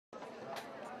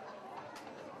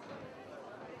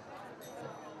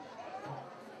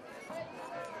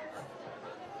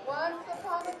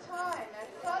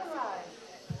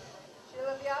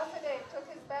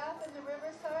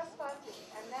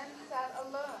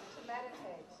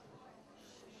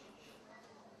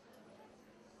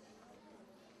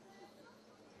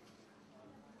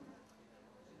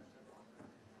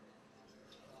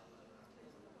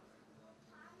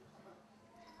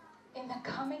the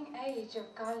coming age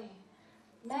of Kali,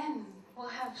 men will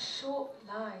have short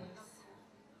lives.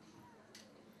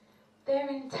 Their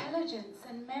intelligence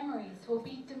and memories will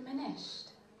be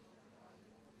diminished.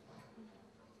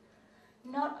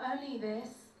 Not only this,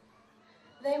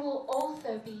 they will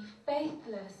also be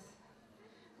faithless,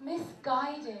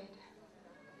 misguided,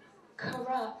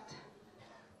 corrupt,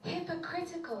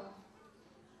 hypocritical,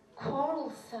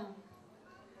 quarrelsome,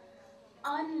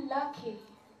 unlucky,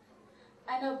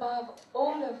 and above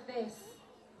all of this,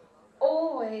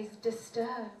 always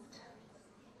disturbed.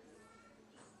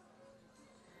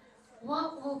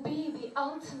 What will be the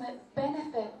ultimate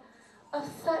benefit of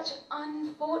such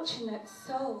unfortunate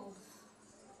souls?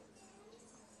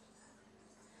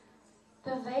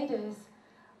 The Vedas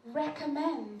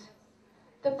recommend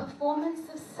the performance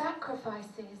of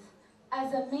sacrifices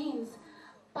as a means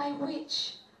by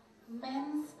which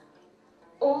men's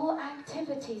all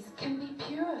activities can be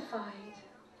purified.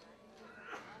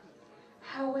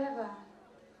 However,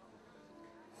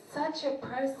 such a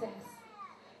process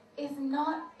is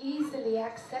not easily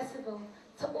accessible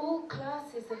to all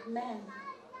classes of men.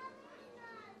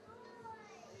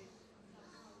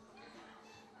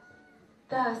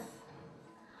 Thus,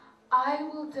 I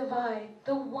will divide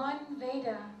the one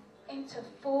Veda into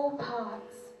 4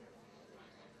 parts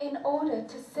in order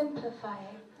to simplify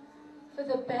it for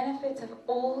the benefit of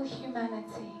all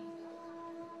humanity.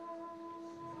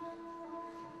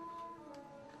 After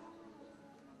dividing the Vedas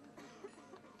and writing the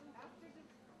Puranas, the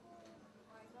Veda and the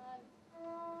Mahabharata,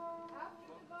 Vyasadeva began to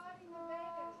reflect.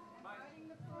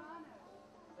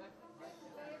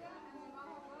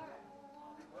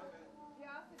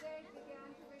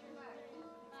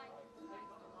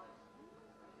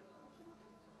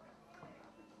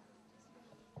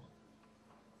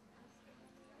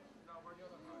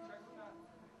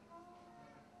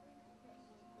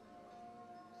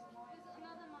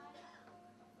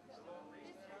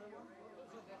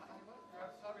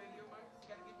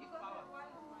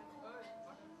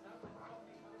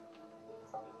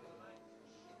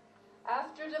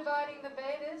 After dividing the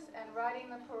Vedas and writing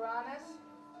the Puranas,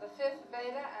 the 5th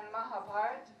Veda and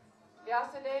Mahabharata,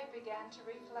 Vyasadeva began to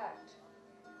reflect.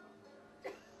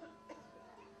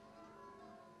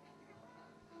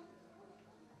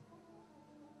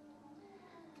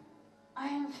 I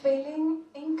am feeling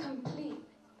incomplete,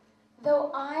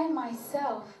 though I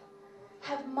myself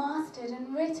have mastered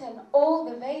and written all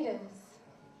the Vedas.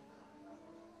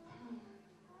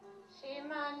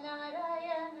 Srimad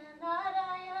Narayan,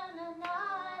 Narayan, Narayan,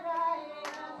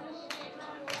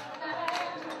 Srimad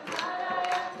Narayan,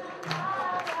 Narayan,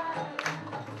 Narayan,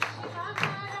 Srimad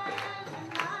Narayan,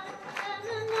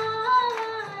 Narayan,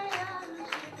 Narayan,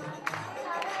 Srimad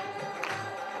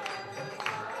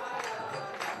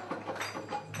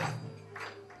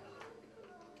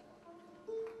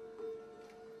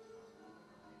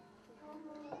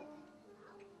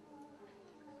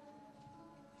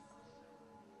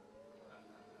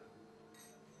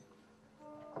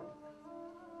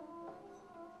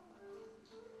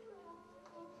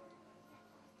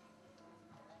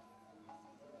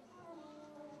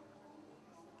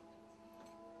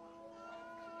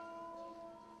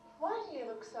Why do you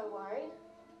look so worried?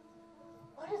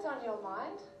 What is on your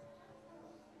mind?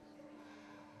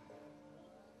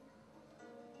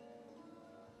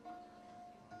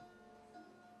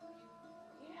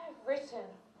 You have written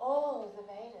all the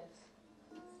Vedas,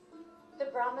 the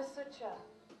Brahma Sutra,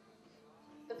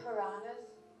 the Puranas,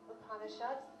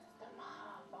 Upanishads, the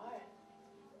Mahabharata.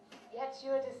 Yet you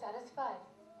are dissatisfied.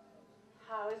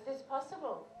 How is this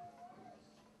possible?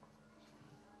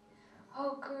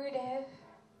 Oh, Gurudev,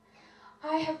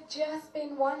 I have just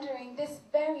been wondering this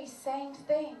very same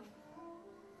thing.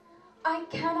 I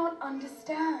cannot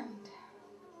understand.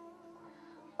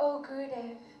 Oh,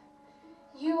 Gurudev,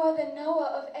 you are the knower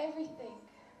of everything.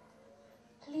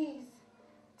 Please,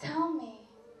 tell me,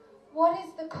 what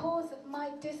is the cause of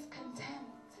my discontent?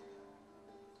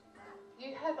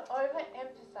 You have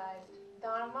overemphasized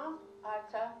Dharma,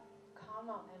 Artha,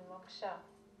 Kama, and Moksha.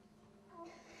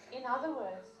 In other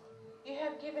words, you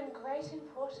have given great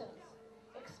importance,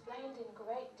 explained in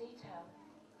great detail,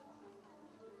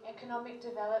 economic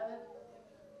development,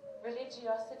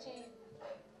 religiosity,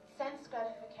 sense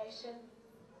gratification,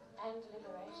 and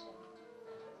liberation.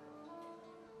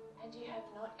 And you have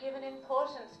not given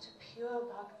importance to pure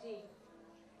bhakti.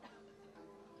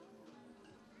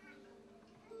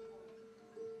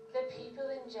 The people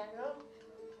in general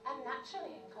are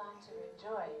naturally inclined to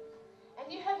enjoy,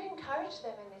 and you have encouraged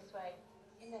them in this way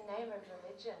in the name of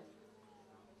religion.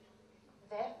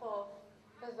 Therefore,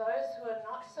 for those who are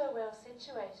not so well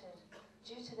situated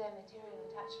due to their material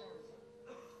attachments,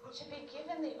 should be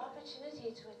given the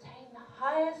opportunity to attain the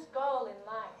highest goal in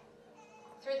life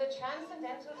through the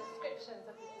transcendental descriptions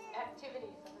of the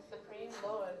activities of the Supreme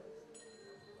Lord.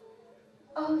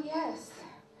 Oh yes,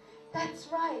 that's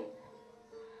right.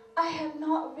 I have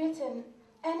not written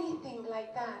anything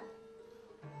like that.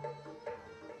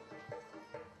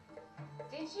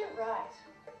 Did you write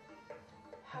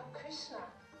how Krishna,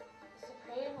 the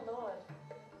Supreme Lord,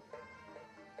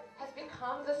 has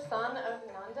become the son of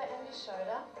Nanda and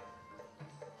Yashoda,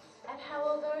 and how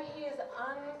although he is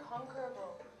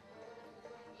unconquerable,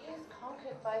 he is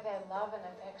conquered by their love and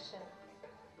affection,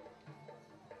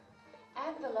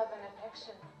 and the love and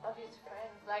affection of his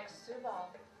friends like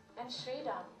Subal and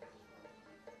Sridham,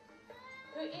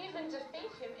 who even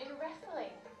defeat him in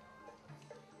wrestling?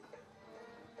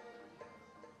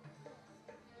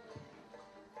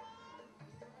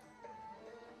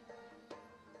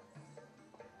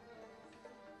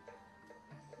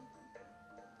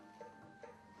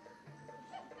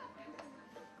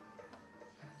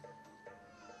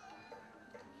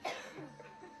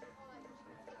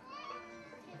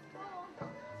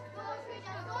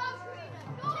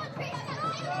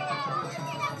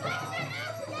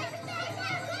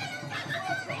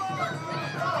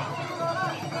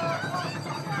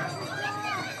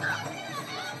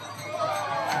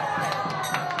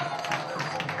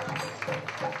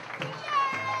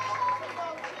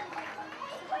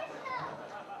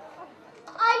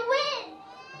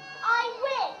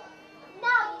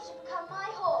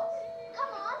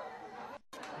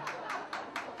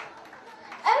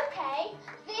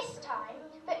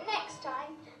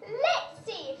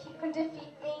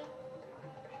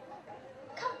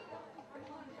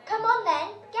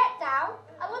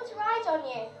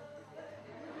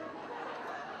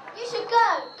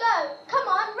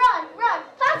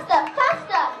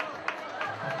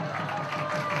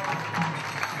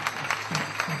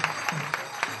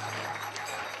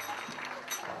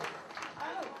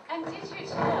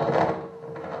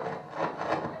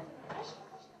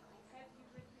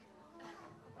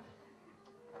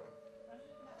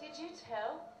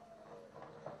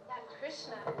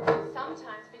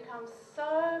 Sometimes becomes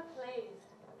so pleased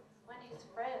when his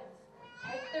friends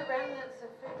take the remnants of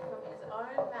food from his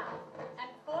own mouth and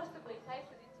forcibly place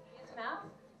it into his mouth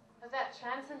of that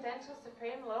transcendental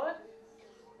Supreme Lord?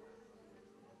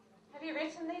 Have you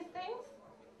written these things?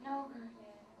 No, Gurudev.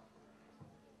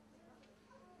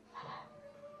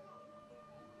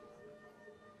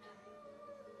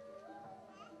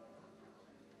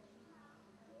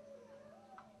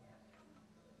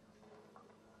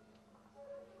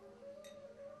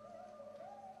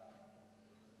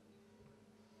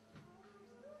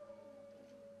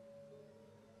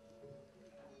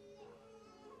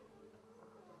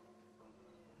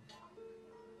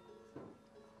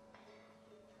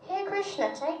 Here,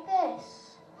 Krishna, take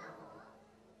this.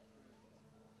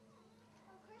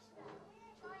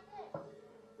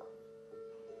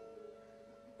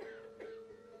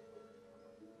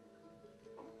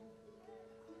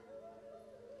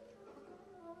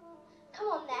 Come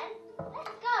on then, let's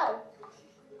go.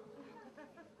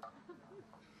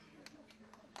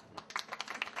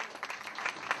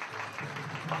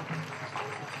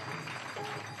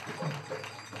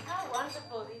 How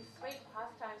wonderful these sweet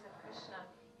pastimes of Krishna.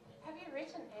 Have you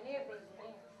written any of these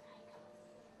things?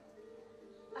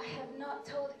 I have not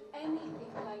told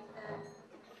anything like that.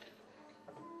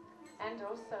 And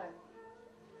also,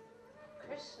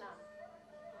 Krishna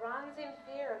runs in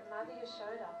fear of Mother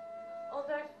Yashoda,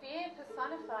 although fear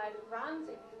personified runs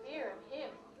in fear of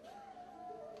him.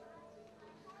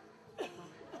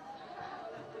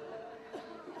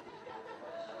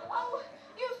 Oh,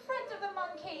 you friend of the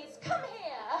monkeys, come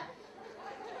here.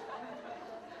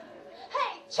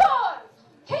 Hey, Chor,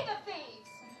 king of thieves,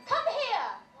 come here.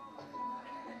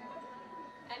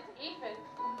 And even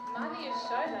Mother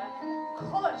Yashoda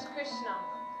caught Krishna,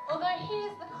 although he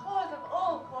is the cause of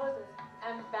all causes,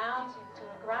 and bound him to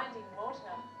a grinding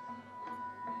mortar.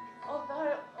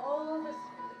 Although all the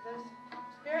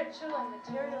spiritual and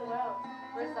material worlds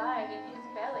reside in his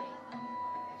belly.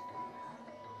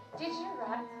 Did you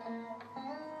write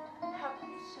how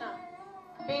Krishna,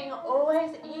 being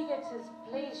always eager to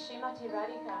please Srimati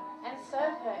Radhika and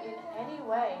serve her in any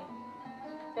way,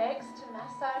 begs to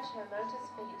massage her lotus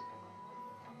feet?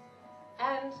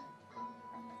 And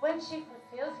when she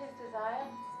fulfills his desire,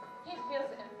 he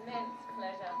feels immense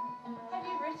pleasure. Have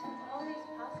you written all these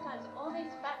pastimes, all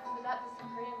these facts about the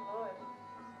Supreme Lord?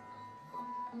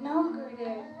 No,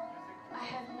 Gurudev. I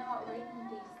have not written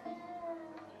these things.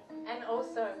 And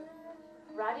also,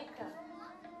 Radhika,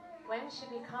 when she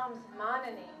becomes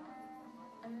Manani,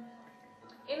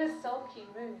 in a sulky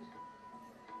mood,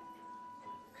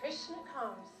 Krishna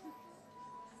comes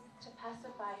to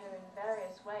pacify her in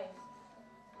various ways.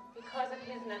 Because of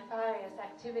his nefarious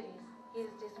activities, he has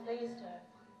displeased her.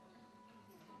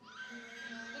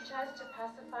 He tries to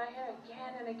pacify her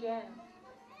again and again.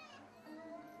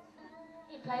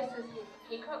 He places his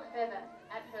peacock feather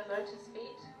at her lotus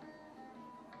feet.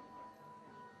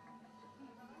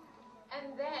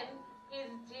 And then his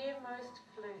dearmost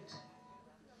flute.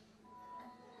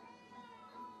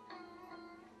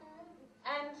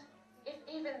 And if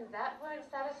even that won't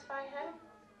satisfy her,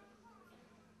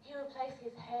 he will place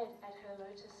his head at her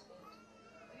lotus feet.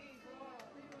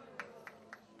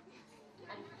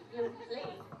 And he'll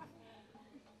plead.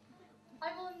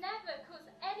 I will never cause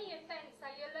any offence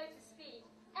at your lotus feet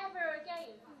ever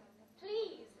again.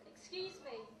 Please, excuse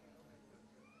me.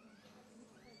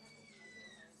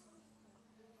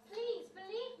 Please,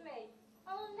 believe me.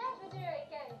 I will never do it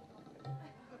again.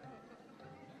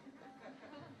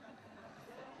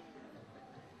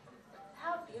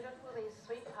 How beautiful these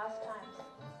sweet pastimes.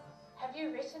 Have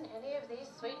you written any of these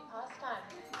sweet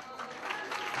pastimes?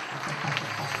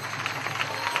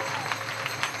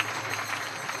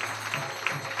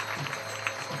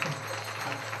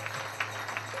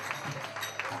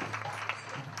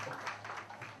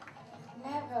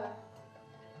 Never.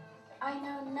 I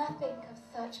know nothing of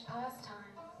such pastime.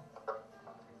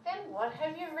 Then what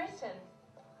have you written?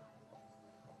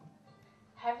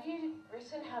 Have you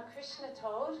written how Krishna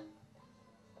told?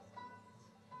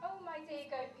 Oh, my dear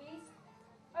gopis.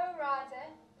 Oh,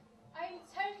 Radha. I am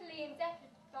totally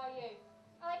indebted by you.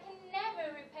 And I can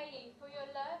never repay you for your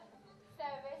love,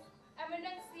 service, and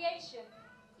renunciation,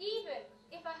 even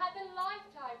if I had a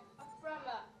lifetime of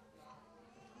Brahma.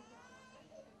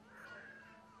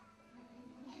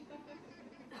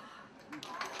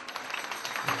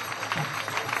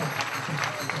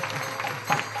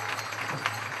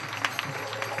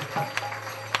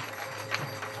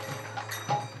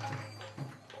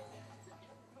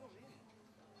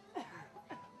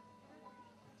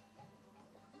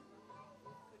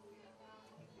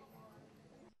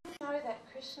 Know that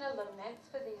Krishna laments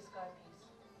for these gopis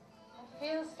and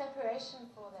feels separation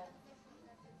for them,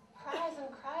 cries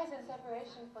and cries in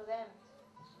separation for them,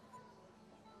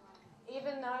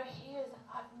 even though he is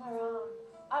Atmaram,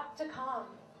 up to calm,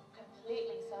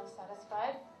 completely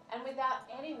self-satisfied and without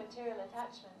any material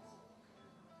attachments.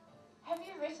 Have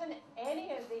you written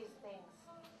any of these things?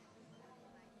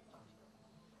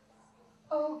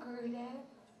 Oh, Gurudev,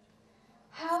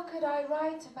 how could I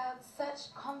write about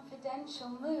such confidential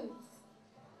moods?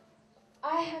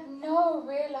 I have no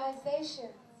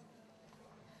realizations.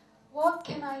 What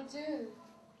can I do?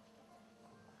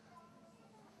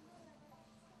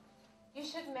 You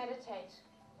should meditate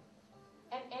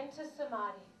and enter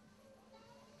samadhi.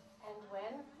 And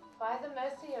when, by the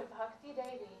mercy of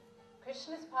Bhakti-Devi,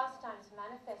 Krishna's pastimes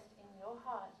manifest in your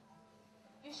heart,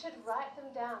 you should write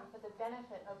them down for the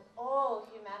benefit of all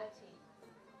humanity.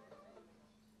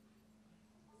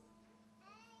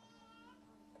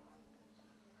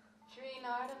 Sri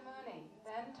Narada Muni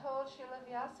then told Srila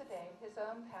Vyasadeva his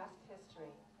own past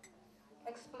history,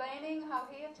 explaining how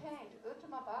he attained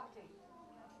Uttama Bhakti.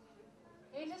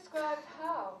 He described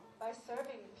how, by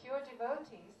serving pure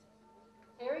devotees,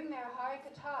 hearing their Hari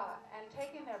Katha and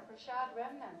taking their prasad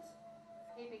remnants,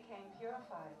 he became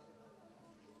purified.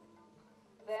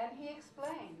 Then he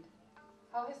explained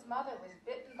how his mother was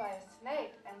bitten by a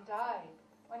snake and died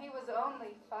when he was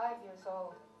only 5 years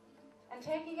old, and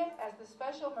taking it as the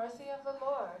special mercy of the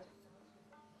Lord,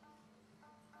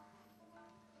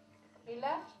 he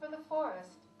left for the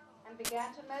forest and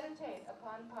began to meditate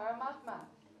upon Paramatma,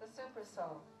 the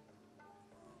Supersoul.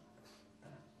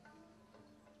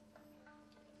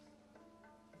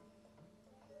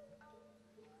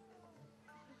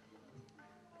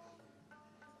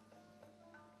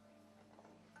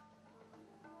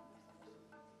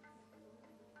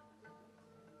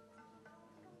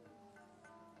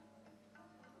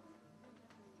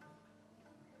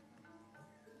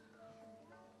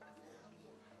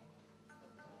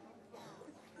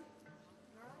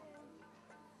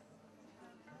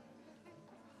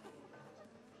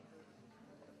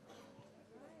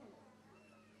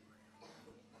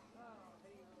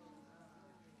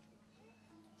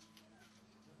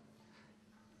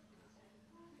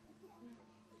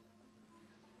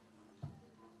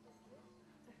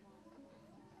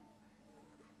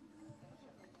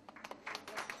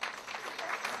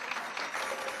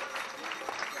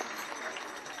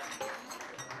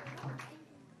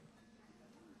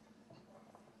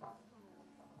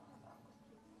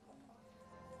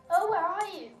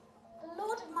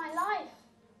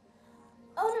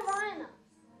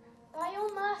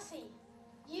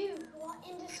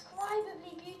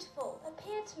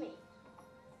 near to me.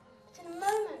 But in a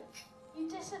moment, you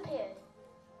disappeared,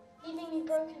 leaving me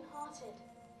broken-hearted.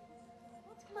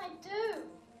 What can I do?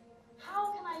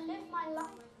 How can I live my life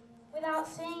without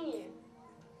seeing you?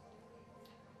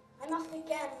 I must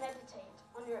again meditate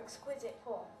on your exquisite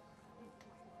form.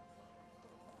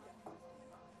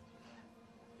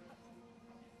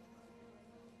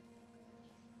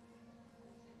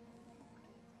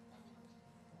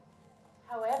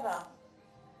 However,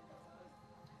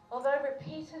 although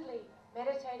repeatedly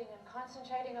meditating and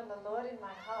concentrating on the Lord in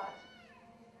my heart,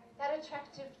 that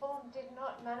attractive form did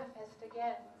not manifest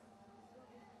again.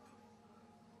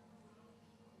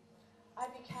 I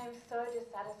became so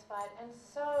dissatisfied and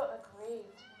so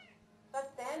aggrieved.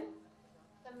 But then,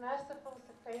 the merciful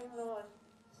Supreme Lord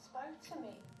spoke to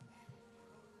me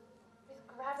with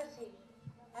gravity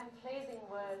and pleasing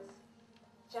words,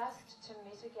 just to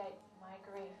mitigate my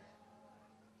grief.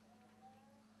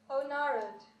 O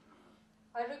Narad,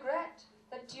 I regret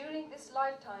that during this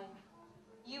lifetime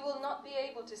you will not be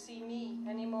able to see me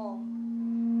anymore.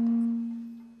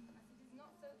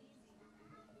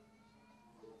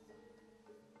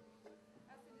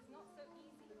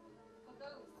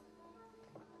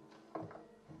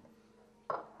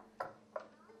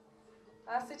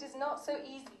 As it is not so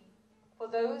easy for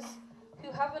those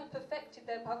who haven't perfected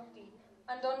their bhakti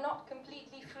and are not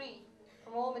completely free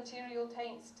from all material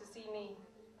taints to see me.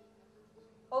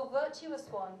 O virtuous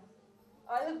one,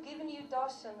 I have given you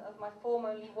darshan of my form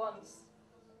only once,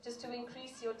 just to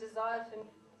increase your desire for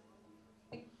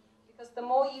me. Because the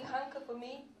more you hanker for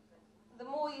me, the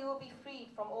more you will be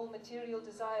freed from all material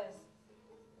desires.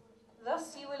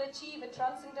 Thus you will achieve a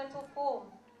transcendental form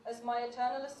as my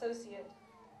eternal associate,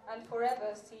 and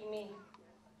forever see me.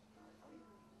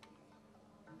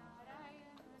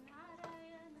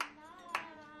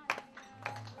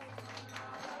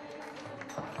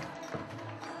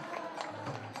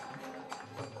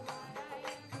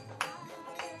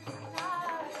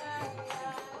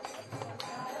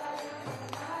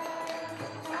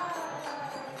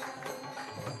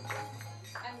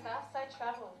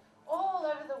 Traveled all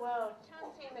over the world,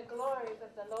 chanting the glories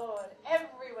of the Lord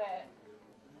everywhere.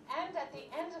 And at the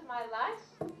end of my life,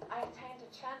 I attained a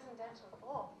transcendental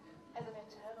form as an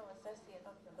eternal associate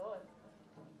of the Lord.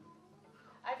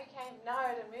 I became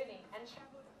Narada Muni and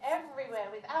traveled everywhere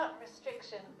without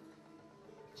restriction,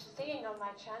 singing on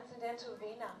my transcendental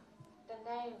Vena the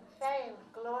name, fame,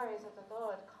 glories of the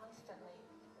Lord constantly.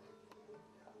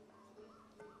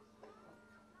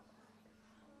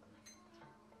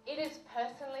 It is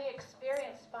personally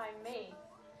experienced by me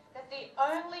that the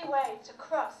only way to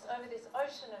cross over this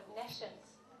ocean of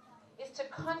nescience is to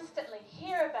constantly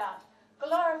hear about,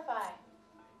 glorify,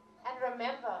 and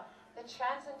remember the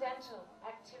transcendental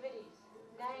activities,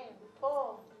 name,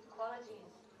 form,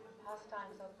 qualities, and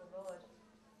pastimes of the Lord.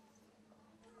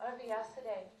 O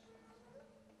Vyasadeva,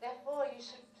 therefore you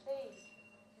should please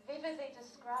vividly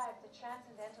describe the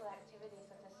transcendental activities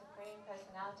of the Supreme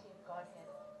Personality of Godhead.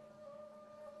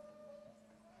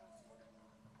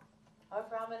 O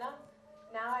Brahmana,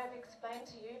 now I have explained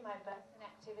to you my birth and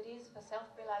activities for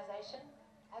self-realization,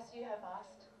 as you have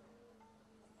asked.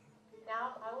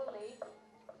 Now I will leave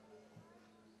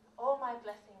all my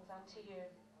blessings unto you.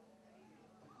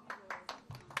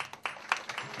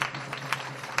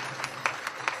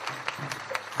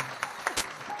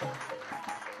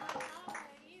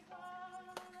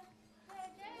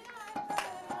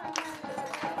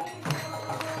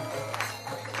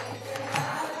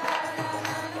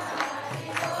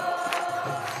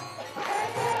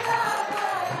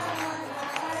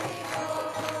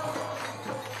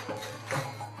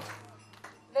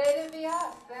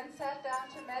 Then sat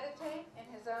down to meditate in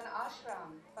his own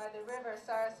ashram by the river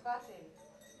Sarasvati.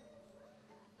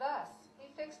 Thus,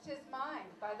 he fixed his mind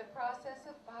by the process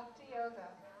of bhakti yoga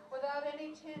without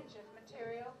any tinge of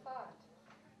material thought,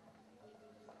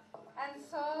 and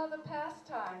saw the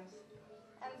pastimes,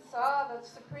 and saw the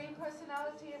Supreme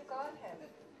Personality of Godhead,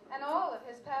 and all of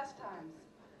his pastimes,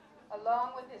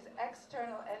 along with his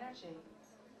external energy,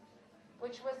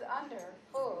 which was under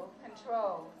full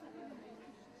control.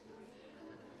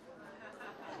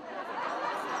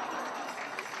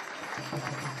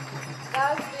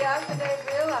 Thus,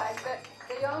 Vyasadeva realized that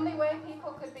the only way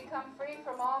people could become free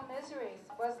from all miseries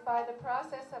was by the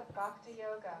process of bhakti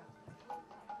yoga.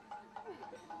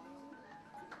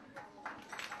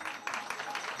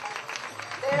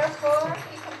 Therefore,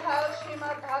 he compiled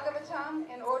Srimad Bhagavatam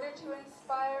in order to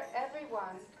inspire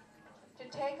everyone to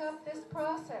take up this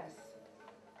process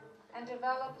and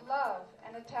develop love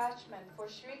and attachment for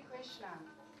Sri Krishna,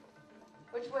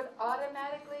 which would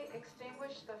automatically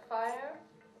extinguish the fire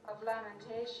of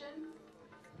lamentation,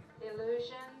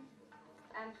 illusion,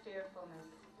 and fearfulness.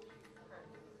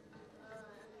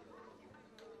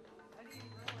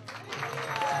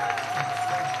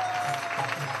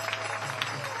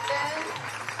 Then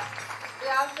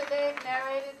Vyasadeva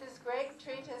narrated this great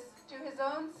treatise to his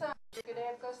own son,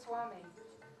 Shukadeva Goswami,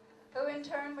 who in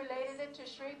turn related it to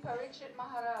Sri Parikshit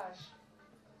Maharaj.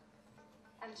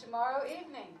 And tomorrow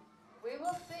evening, we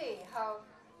will see how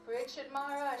Parikshit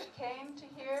Maharaj came to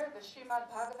hear the Srimad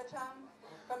Bhagavatam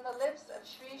from the lips of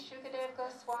Sri Shukadeva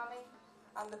Goswami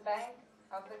on the bank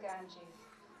of the Ganges.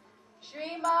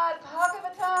 Srimad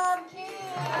Bhagavatam ki!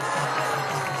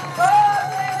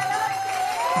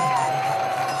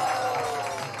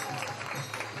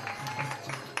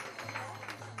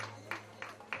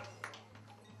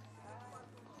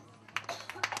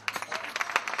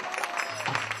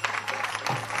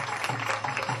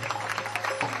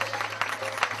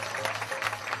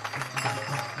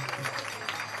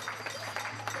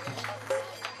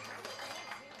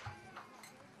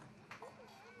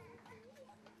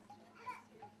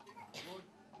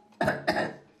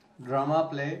 Drama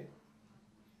play.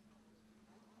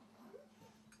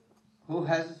 Who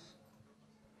has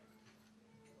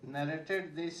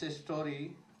narrated this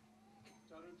story?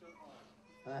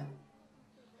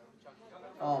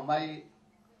 Oh, my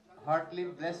heartily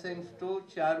blessings to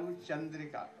Charu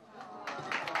Chandrika.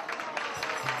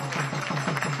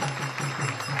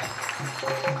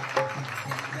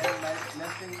 Then my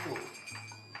blessing to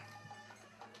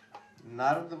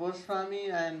Narada Goswami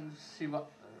and Shiva.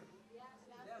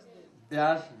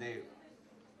 Vyasdev,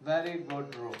 very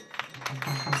good role.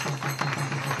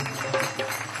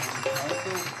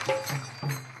 Also,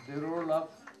 the role of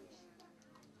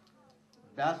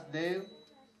Vyasdev,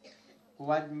 who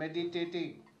was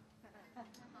meditating,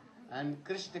 and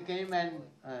Krishna came and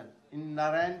in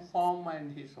Narayan form,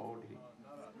 and he showed him.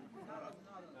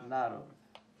 Narayan.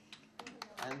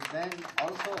 And then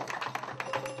also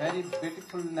very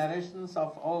beautiful narrations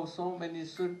of so many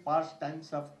sweet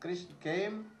pastimes of Krishna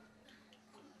came,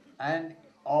 and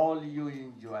all you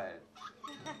enjoyed.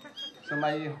 So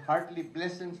my heartily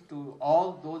blessings to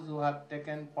all those who have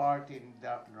taken part in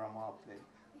the drama play.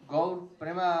 Gaur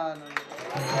Premanand.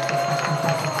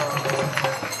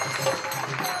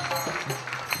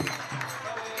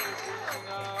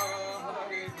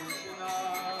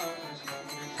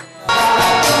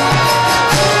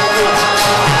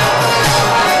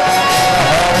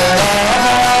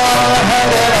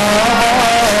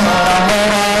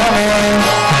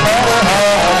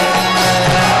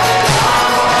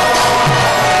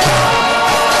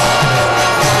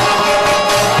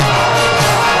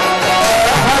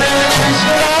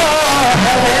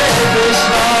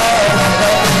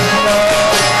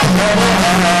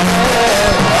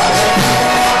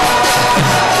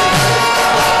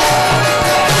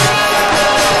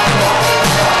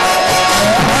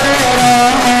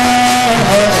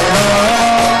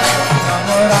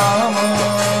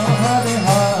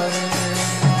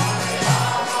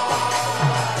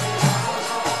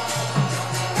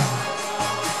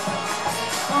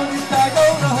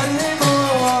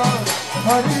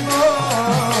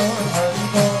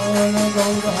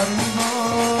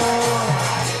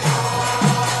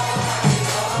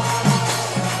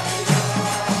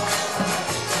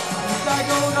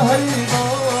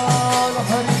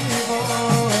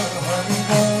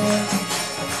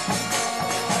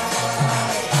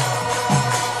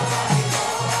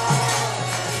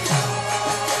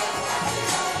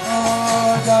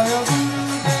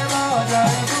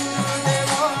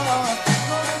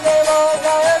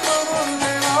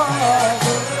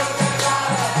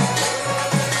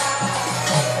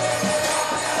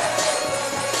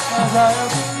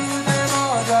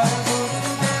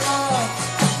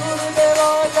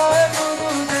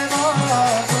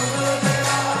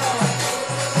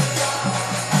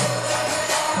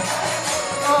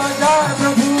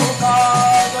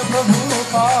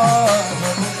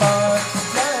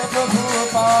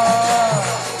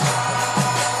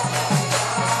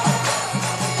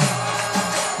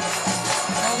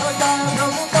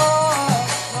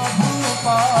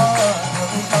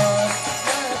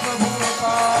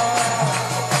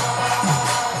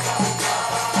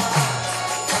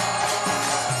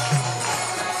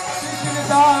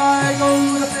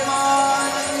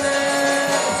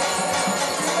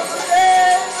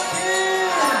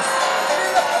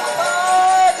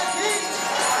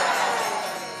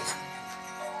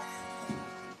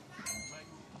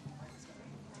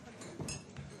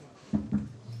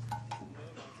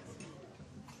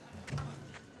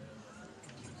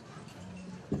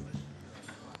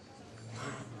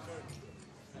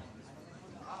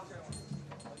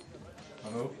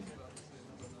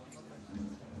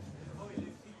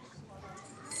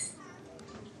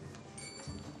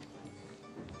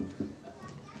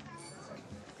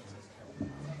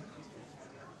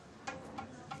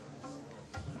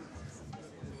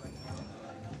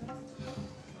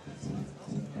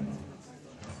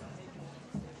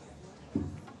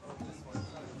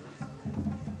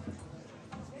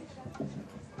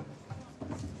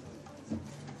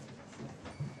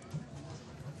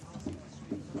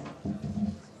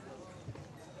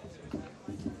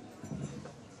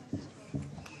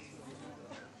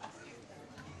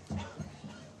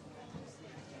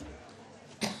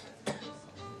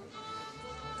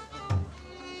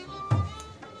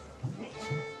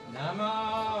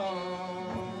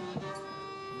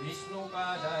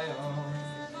 Vishnupadaya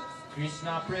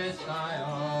Krishna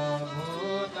Prestaya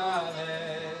Bhutale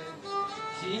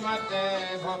Srimate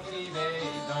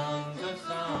Bhaktivedanta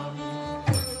Swami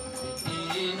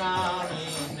Iti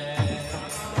Namine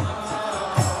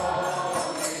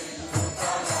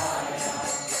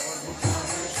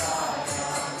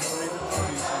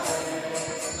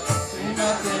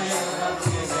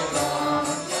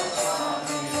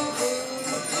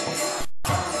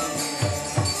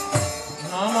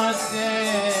Namaste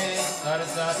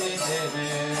Saraswati Deve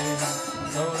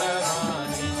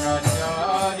Gauravani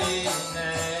Pracharine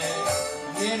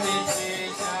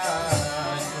Nirvishesha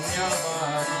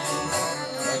Shunyavadi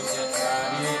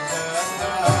Vajjacari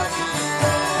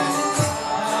Chatarine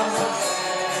Namaste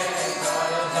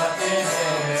Saraswati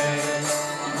Deve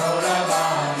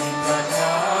Gauravani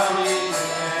Pracharine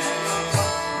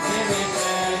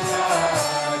Nirvishesha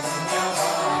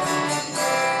Shunyavadi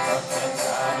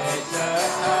Vajjacari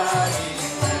Chatarine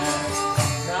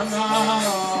Namo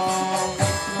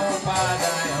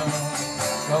Vishnupadaya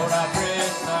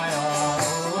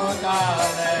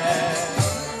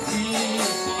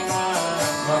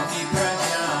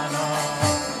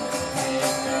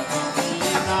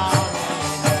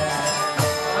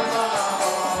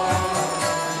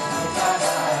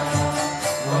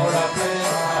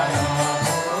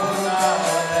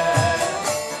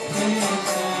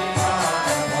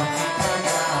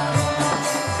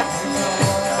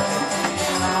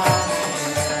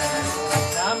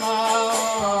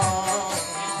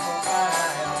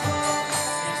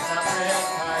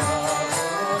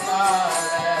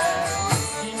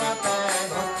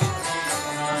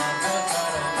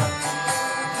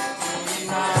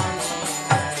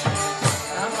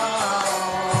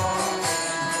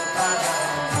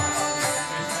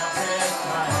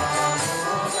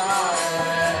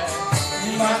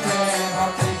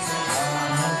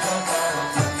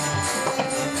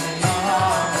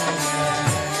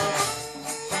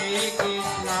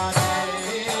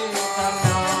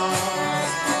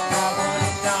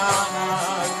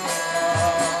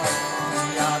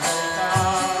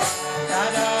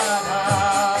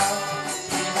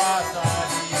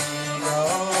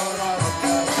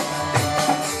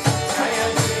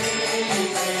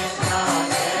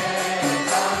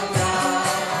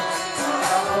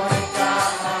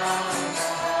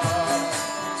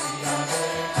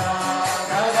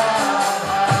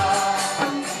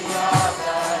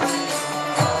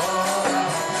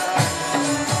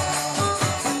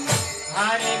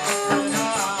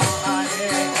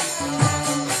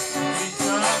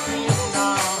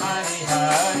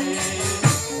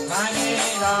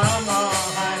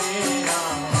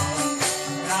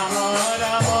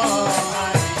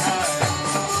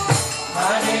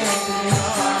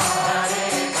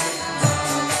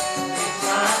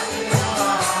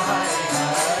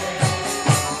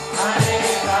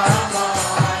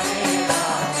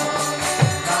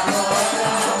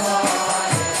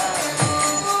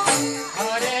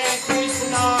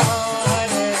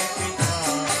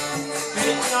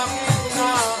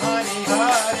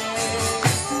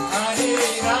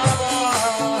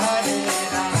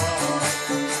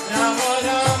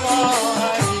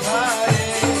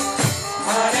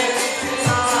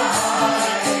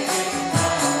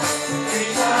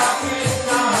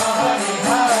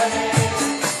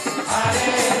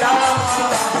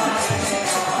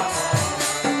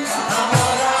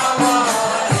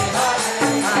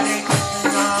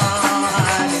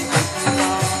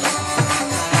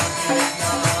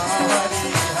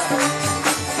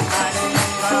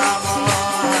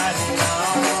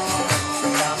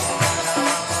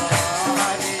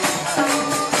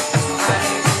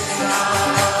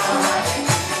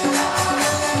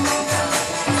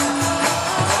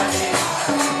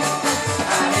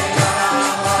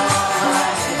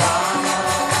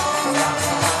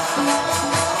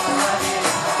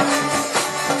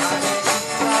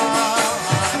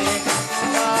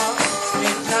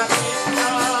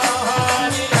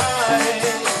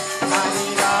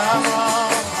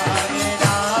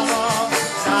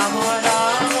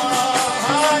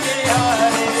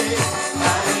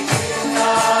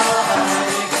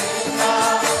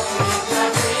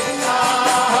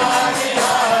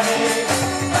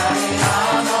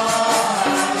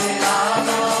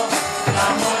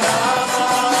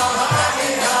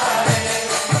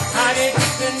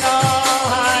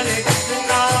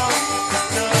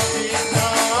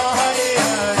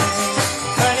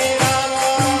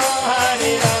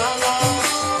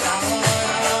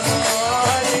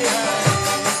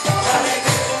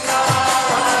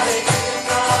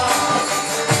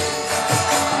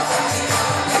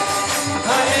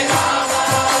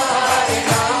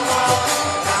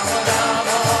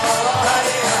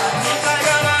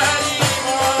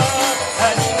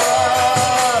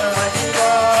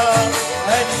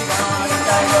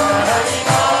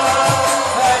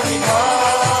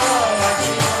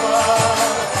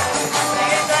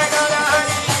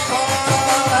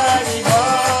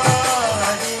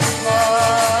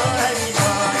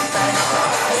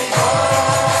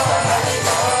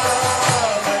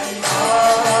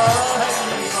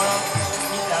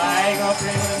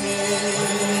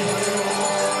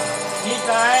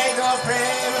Gita go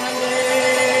Premanande.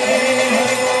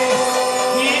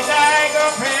 Gita go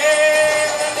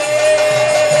Premanande.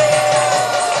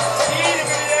 Srila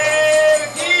Gurudev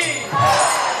ki.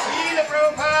 Srila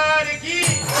Prabhupada ki.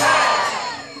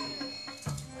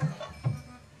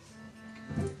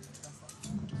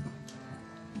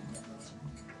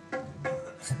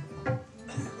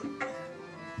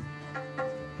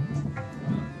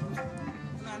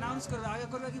 Announce করবে আগে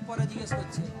করবে কি পরে জিজ্ঞেস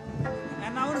করছে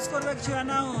announce করবে কিছু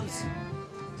announce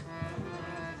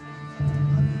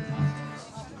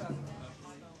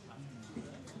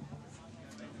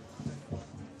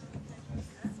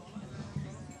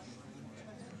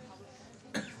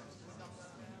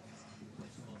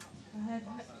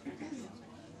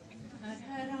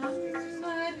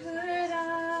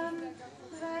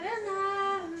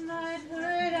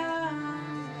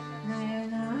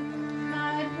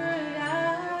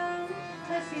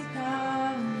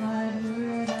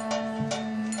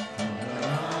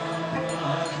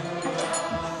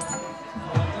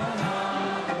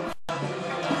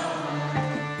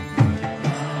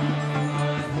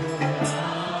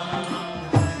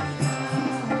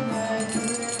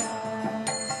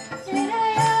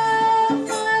Jaya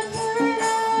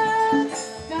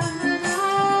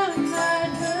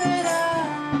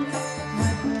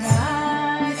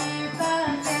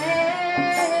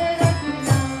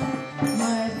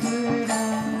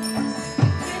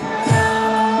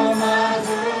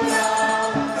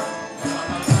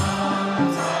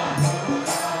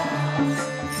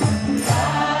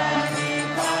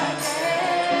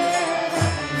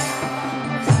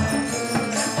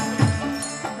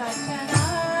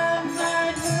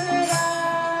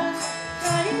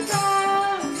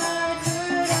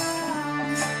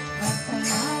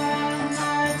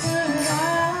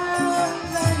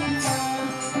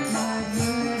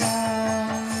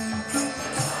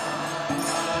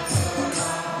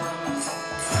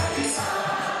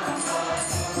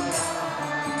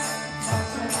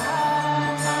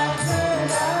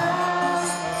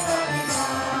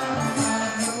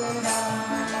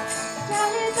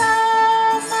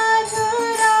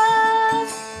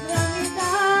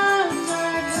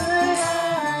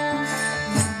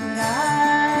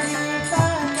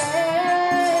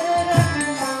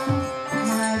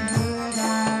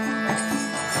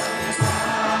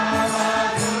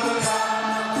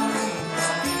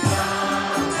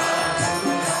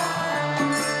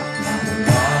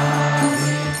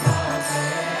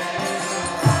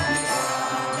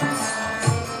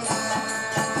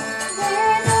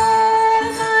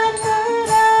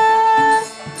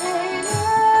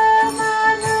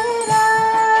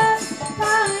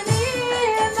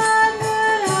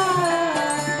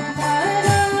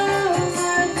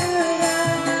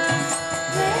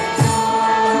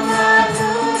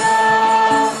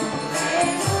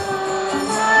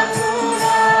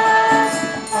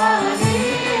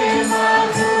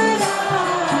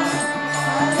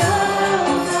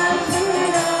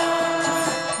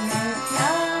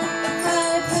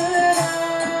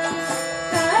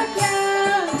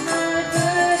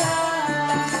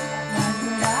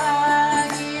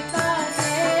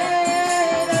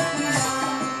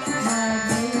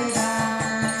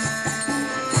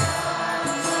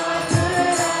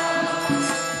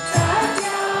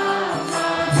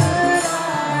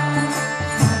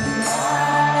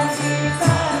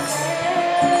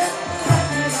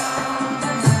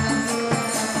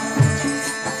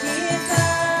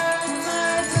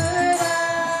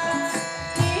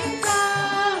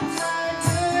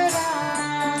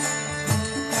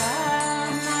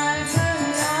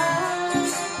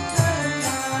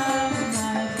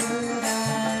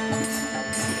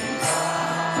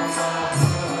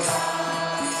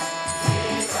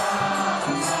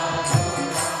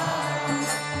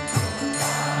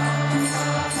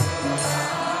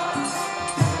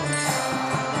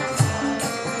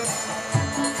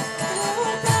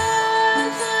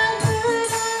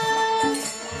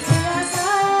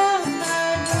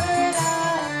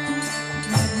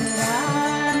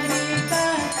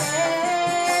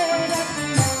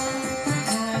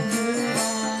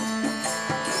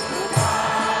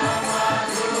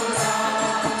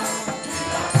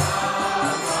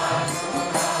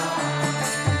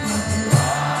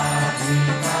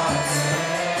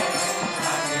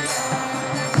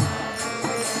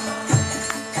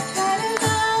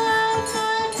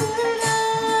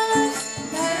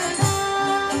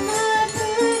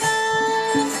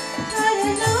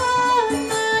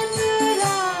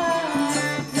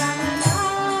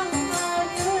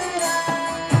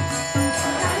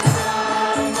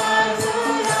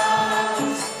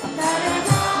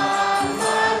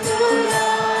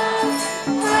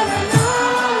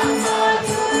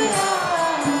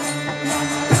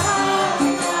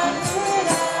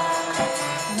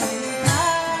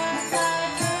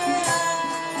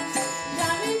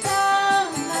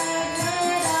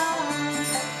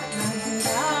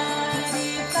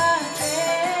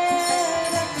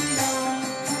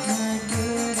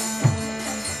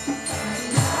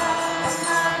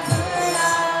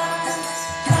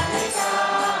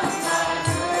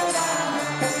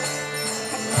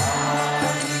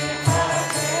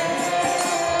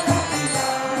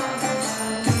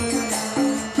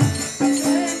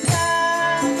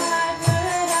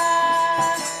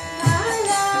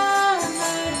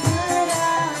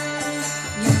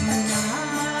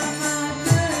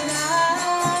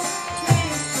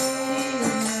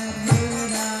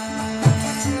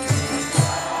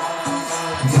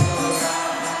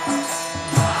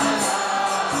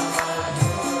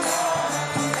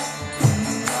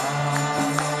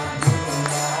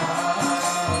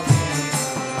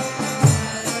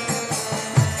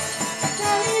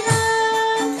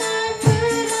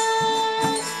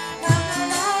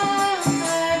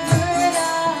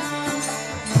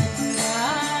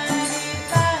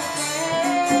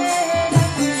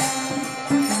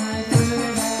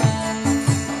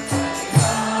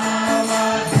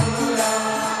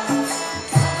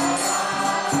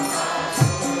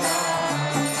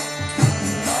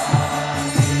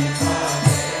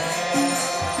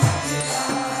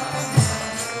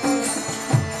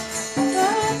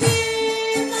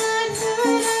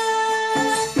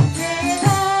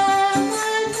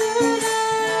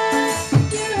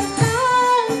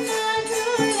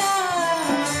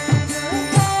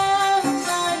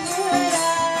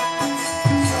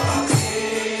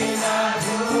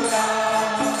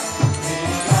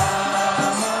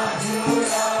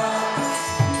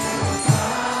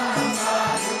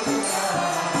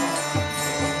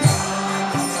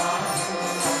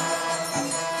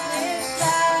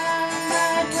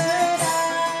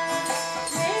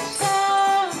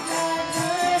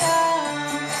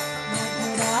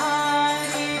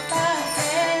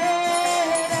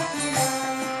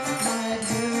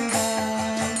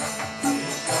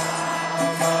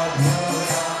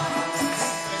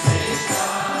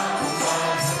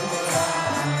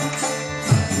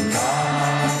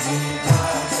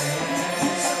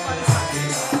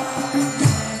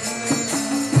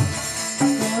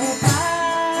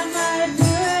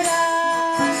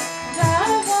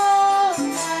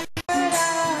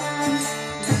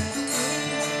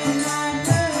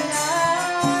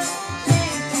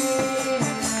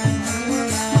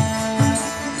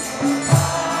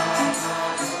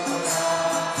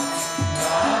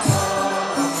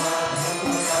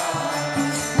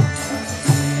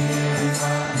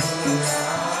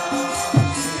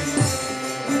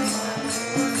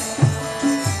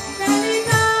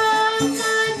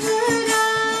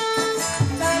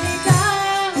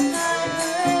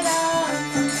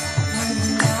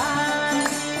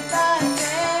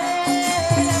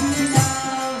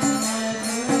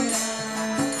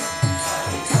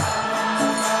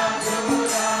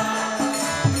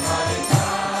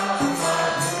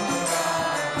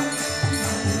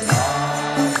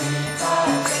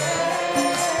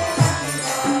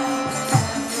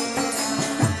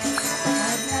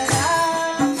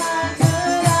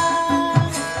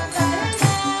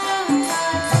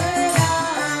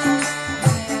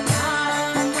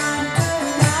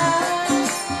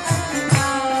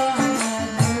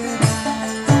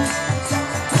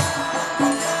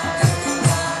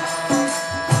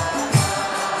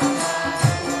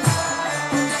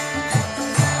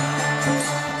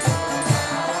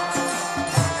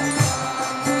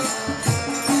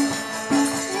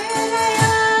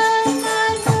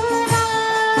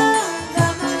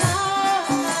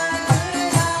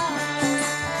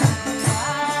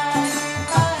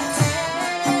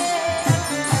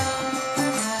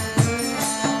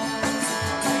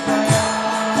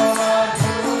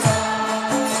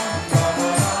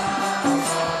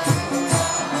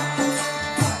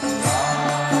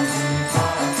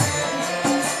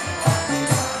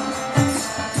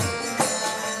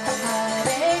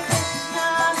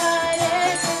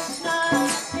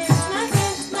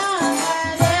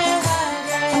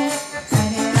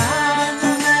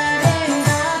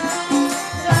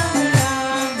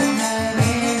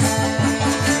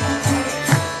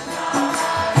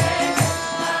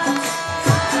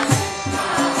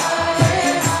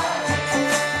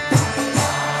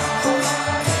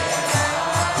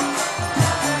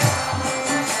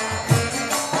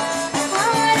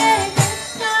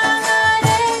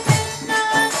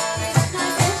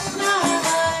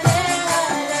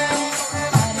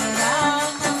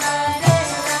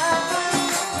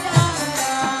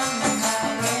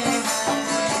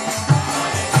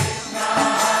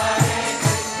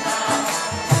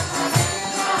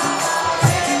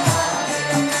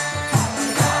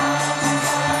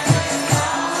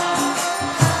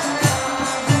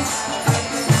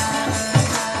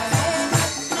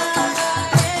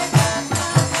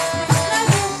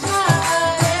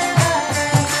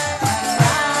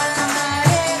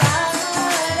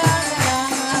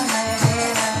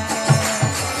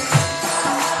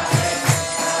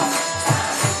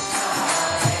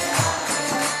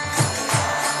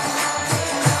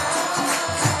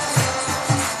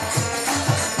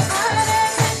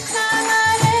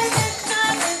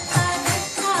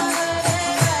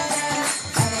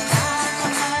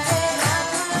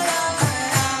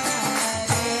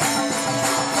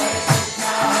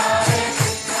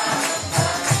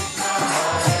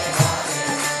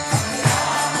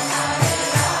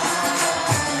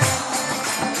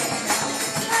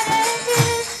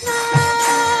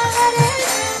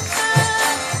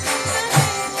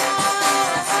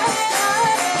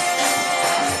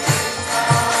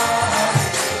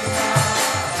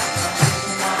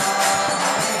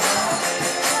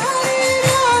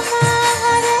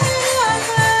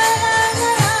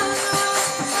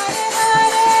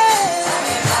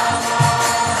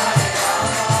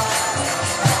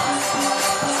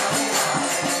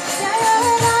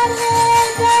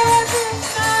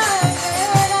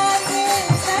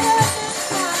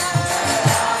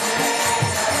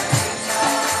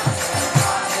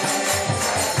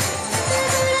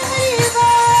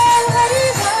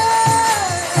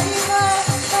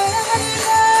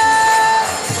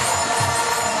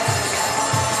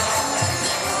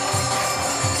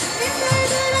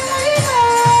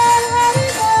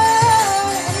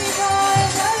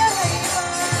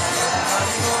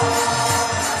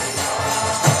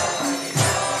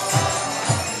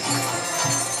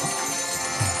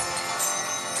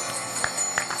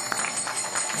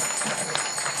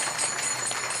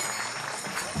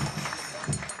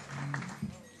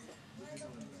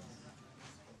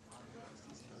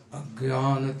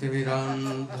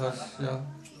ज्ञानतिमिरान्धस्य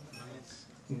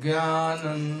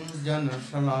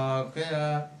ज्ञानञ्जनशलाकया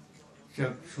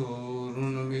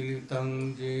चक्षुरुन्मीलितं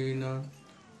येन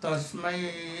तस्मै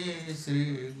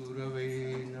श्रीगुरवे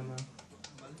नमः।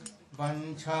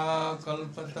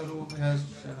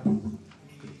 वञ्चाकल्पतरुभ्यश्च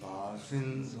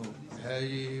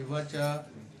कृपासिन्धुभ्यैव च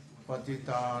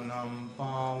पतितानां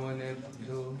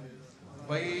पावनेभ्यो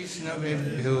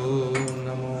वैष्णवेभ्यो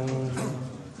नमो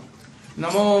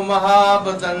नमो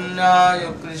महावदन्याय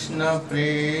कृष्ण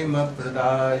प्रेम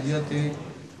प्रदायते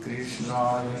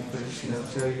कृष्णाय कृष्ण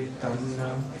चैतन्य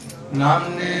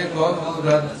नाम्ने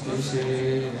गौरत्विषे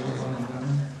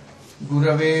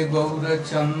गुरवे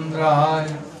गौरचन्द्राय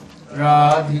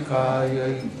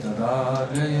राधिकायै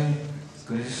तदालये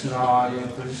कृष्णाय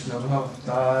कृष्ण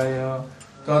भक्ताय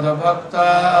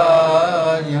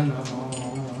तद्भक्ताय नमो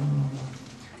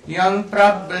यं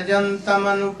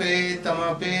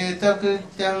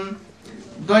प्रव्रजन्तमनुपेतमपेतकृत्यं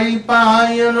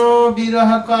द्वैपायनो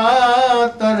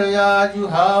विरहकातरया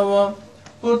जुहाव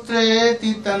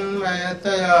पुत्रेति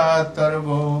तन्मयतया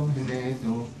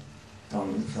तर्वोऽभिनेदु तं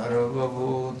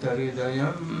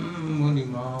सर्वभूतहृदयं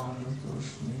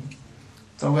मुनिमानतोऽस्मि।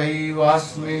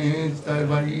 तवैवास्मि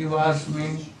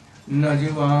न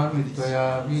जीवामि त्वया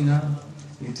विना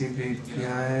इति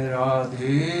विज्ञाय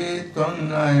राधे त्वं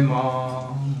नयमां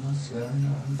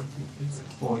शरणं।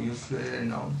 Oh, you swear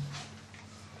now.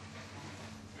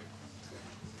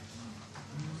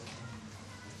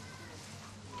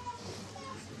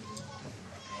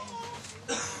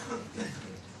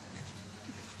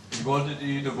 Ich wollte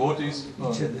die Devotees,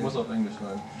 muss auf Englisch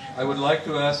sein. I would like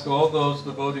to ask all those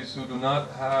devotees who do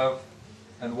not have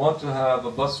and want to have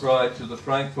a bus ride to the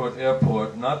Frankfurt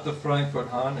airport, not the Frankfurt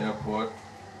Hahn airport,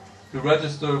 to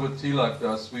register with Tilak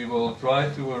Das. We will try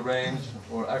to arrange,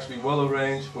 or actually will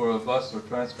arrange, for a bus or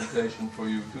transportation for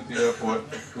you to the airport.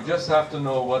 We just have to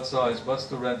know what size bus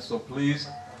to rent, so please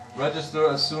register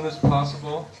as soon as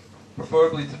possible,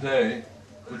 preferably today,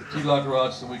 with Tilak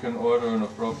Raj so we can order an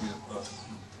appropriate bus.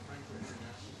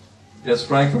 Yes,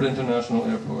 Frankfurt International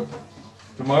Airport.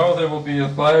 Tomorrow there will be a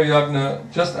fire yagna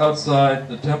just outside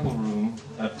the temple room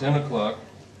at 10 o'clock.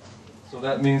 So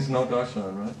that means no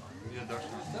darshan, right? Yeah,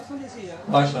 darshan is here.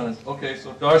 Darshan is, okay,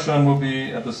 so darshan will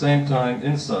be at the same time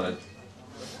inside.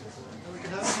 We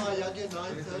can have fire yagna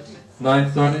 9:30.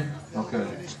 9:30? Okay.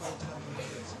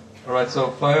 Alright, so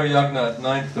fire yagna at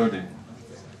 9:30.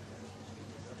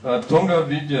 Tunga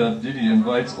Vidya Didi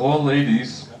invites all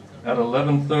ladies at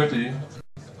 11:30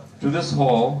 to this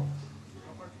hall,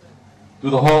 to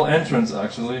the hall entrance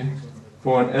actually,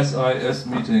 for an SIS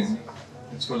meeting.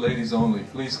 It's for ladies only.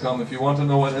 Please come. If you want to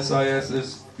know what SIS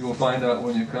is, you will find out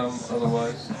when you come,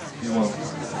 otherwise you won't.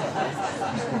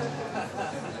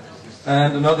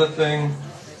 And another thing,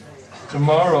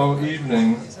 tomorrow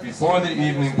evening, before the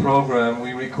evening program,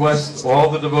 we request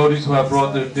all the devotees who have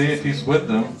brought their deities with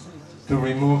them to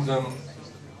remove them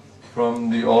from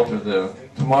the altar there.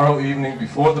 Tomorrow evening,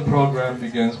 before the program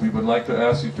begins, we would like to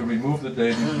ask you to remove the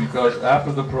deities, because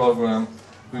after the program,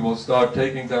 we will start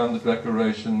taking down the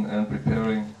decoration and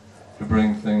preparing to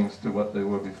bring things to what they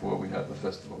were before we had the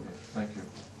festival here. Thank you.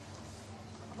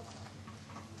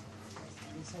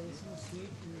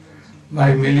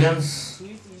 My millions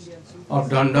of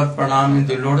Dandak Pranam in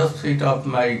the lotus feet of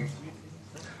my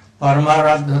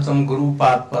Paramaradhatam Guru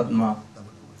Pad Padma,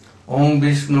 Om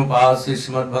Vishnu Pasi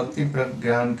Srimad Bhakti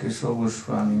Pragyan Kishore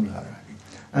Goswami Maharaj,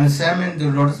 and same in the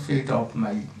lotus feet of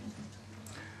my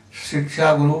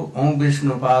Shiksha Guru Om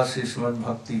Vishnu Pasi Srimad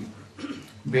Bhakti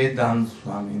Vedanta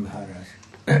Swami Maharaj.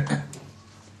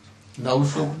 Now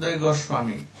Sukdev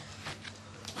Goswami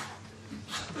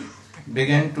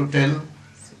began to tell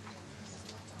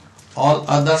all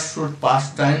other should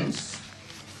pastimes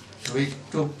which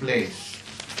took place.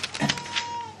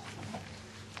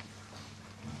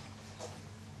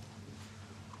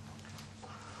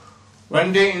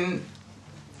 One day in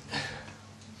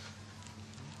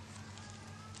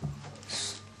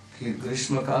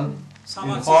Grishma Kal, in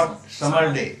hot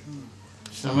summer day,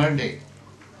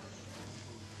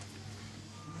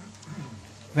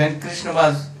 when Krishna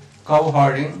was cow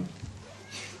herding,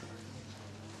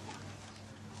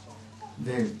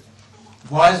 the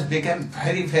boys became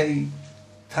very, very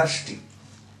thirsty.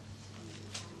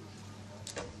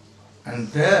 And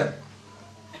there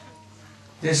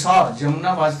they saw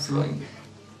Jamuna was flowing.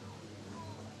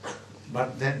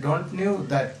 But they don't knew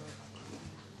that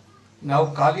now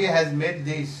Kali has made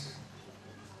this.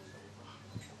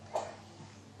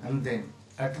 And then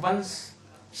at once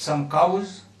some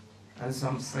cows and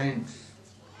some friends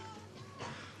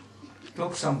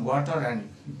took some water and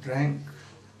drank.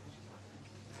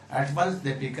 At once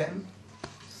they became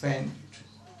faint.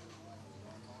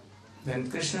 Then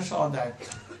Krishna saw that,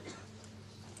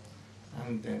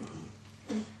 and then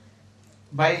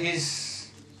by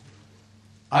his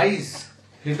eyes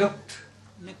he looked,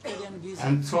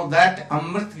 and through that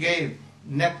Amrit gave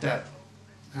nectar,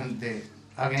 and they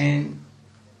again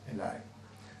alive.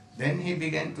 Then he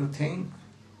began to think,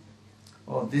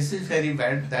 oh, this is very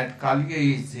bad that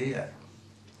Kaliya is here.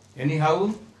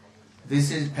 Anyhow,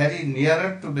 this is very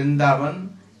nearer to Vrindavan,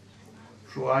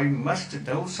 so I must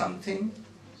do something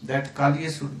that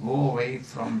Kaliya should go away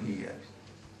from here.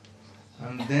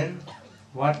 And then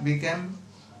what became?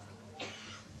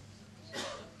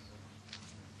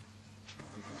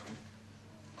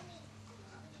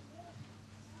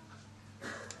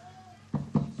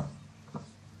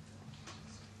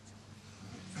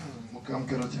 Mukam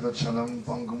karoti vachalam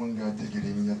pangumam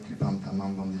gayatigirim yat kripam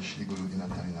tamam bandi shri guru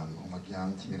dinatarinam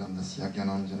omagyan timirandasya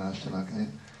gyananjana shalakaya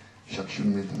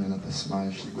shakshun miltamena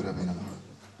tasmaya shri gurave namaha.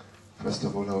 First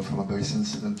of all, I offer my very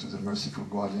incident to the merciful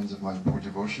guardians of my poor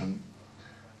devotion,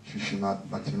 Shri Srimad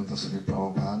Bhaktivedanta Swami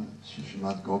Prabhupada, Shri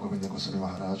Srimad Govinda Goswami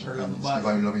Maharaj, and His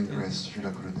Divine Loving Grace,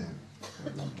 Srila Gurudev.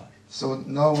 So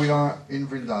now we are in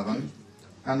Vrindavan,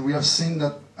 and we have seen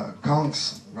that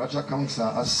Raja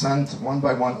Kamsa has sent one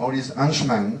by one all his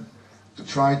henchmen to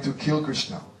try to kill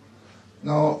Krishna.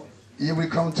 Now, here we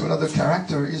come to another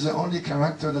character. He's the only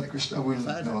character that Krishna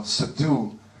will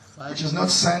subdue, which is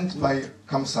not sent by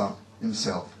Kamsa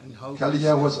himself.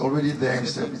 Kaliya was already there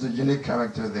himself. He's a unique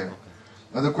character there.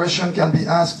 Now the question can be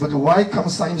asked, but why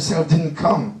Kamsa himself didn't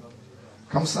come?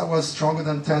 Kamsa was stronger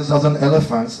than 10,000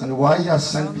 elephants, and why he has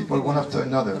sent people one after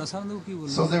another?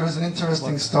 So there is an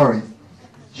interesting story.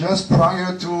 Just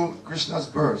prior to Krishna's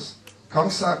birth,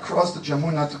 Kamsa crossed the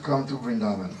Jamuna to come to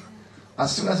Vrindavan.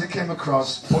 As soon as he came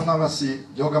across, Purnamasi,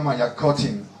 Yogamaya caught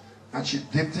him, and she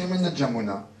dipped him in the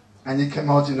Jamuna, and he came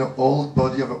out in the old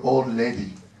body of an old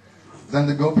lady. Then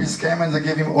the gopis came and they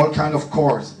gave him all kind of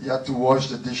chores. He had to wash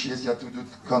the dishes, he had to do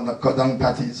kodang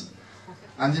patties.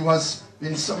 And he was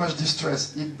in so much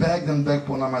distress, he begged and begged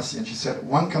Purnamasi, and she said,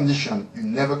 one condition, you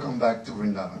never come back to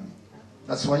Vrindavan.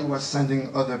 That's why he was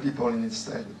sending other people in his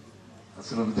stead.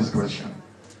 That's a little digression.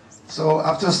 So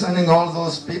after sending all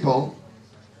those people,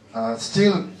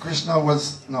 still Krishna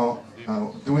was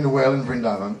doing well in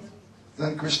Vrindavan.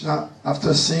 Then Krishna,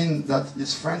 after seeing that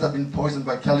his friend had been poisoned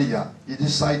by Kaliya, he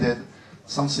decided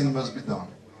something must be done.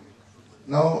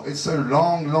 Now, it's a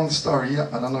long, long story.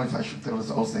 I don't know if I should tell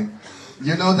the whole thing.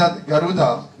 You know that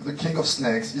Garuda, the king of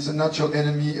snakes, is a natural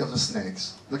enemy of the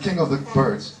snakes, the king of the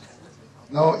birds.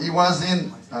 Now, he was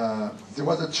there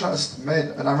was a trust made,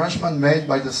 an arrangement made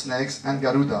by the snakes and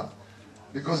Garuda.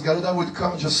 Because Garuda would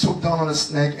come, just swoop down on a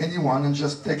snake, anyone, and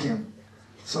just take him.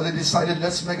 So they decided,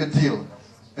 let's make a deal.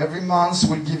 Every month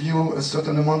we'll give you a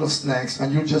certain amount of snakes,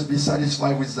 and you'll just be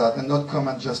satisfied with that, and not come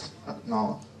and just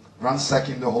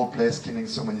ransacking the whole place, killing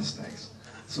so many snakes.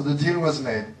 So the deal was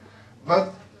made.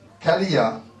 But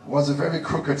Kaliya was a very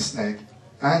crooked snake,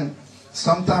 and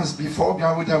sometimes before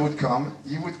Garuda would come,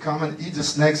 he would come and eat the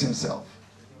snakes himself.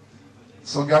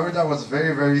 So Garuda was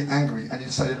very, very angry, and he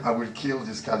decided, I will kill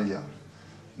this Kaliya.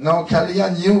 Now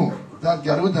Kaliya knew that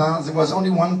Garuda, there was only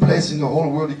one place in the whole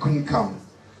world he couldn't come.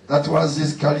 That was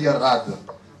this Kaliya Rad,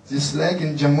 this lake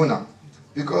in Jamuna.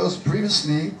 Because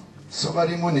previously,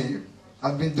 Sobari Muni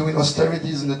had been doing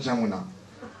austerities in the Jamuna.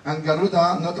 And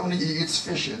Garuda, not only he eats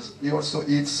fishes, he also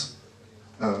eats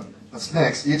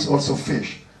snakes, he eats also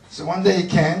fish. So one day he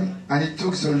came and he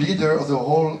took the leader of the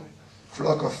whole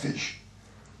flock of fish.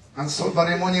 And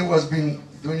Sobari Muni was been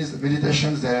doing his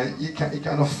meditations there. He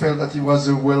kind of felt that he was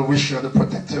a well-wisher, the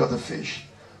protector of the fish.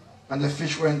 And the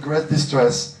fish were in great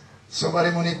distress.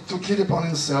 Sobari Muni took it upon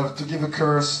himself to give a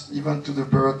curse even to the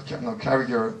bird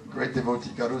carrier, great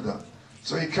devotee Garuda.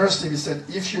 So he cursed him. He said,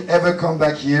 if you ever come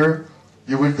back here,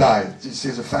 you will die. This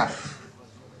is a fact.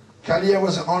 Kaliya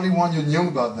was the only one who knew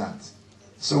about that.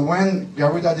 So when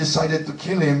Garuda decided to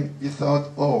kill him, he thought,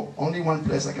 oh, only one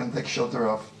place I can take shelter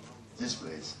of, this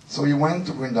place. So he went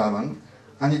to Vrindavan,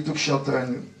 and he took shelter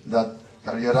in that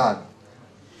Kaliya Rad.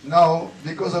 Now,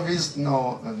 because of his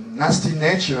nasty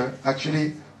nature,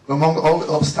 actually, among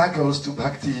all obstacles to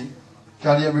bhakti,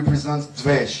 Kaliya represents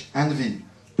dvesh, envy,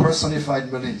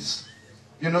 personified malice.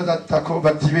 You know that Thakur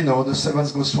Bhaktivedanta, the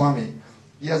seventh Goswami,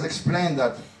 he has explained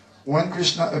that when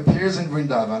Krishna appears in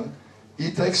Vrindavan, he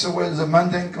takes away the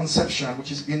mundane conception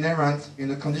which is inherent in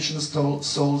the conditioned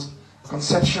soul's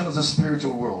conception of the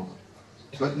spiritual world.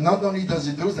 But not only does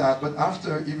he do that, but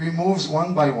after he removes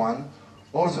one by one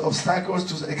all the obstacles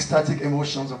to the ecstatic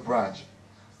emotions of Braj.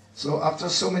 So after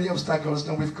so many obstacles,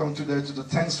 then we've come today to the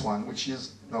 10th one, which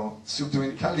is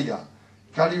subduing Kaliya.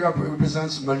 Kaliya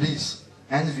represents malice,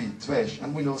 envy, dvesh.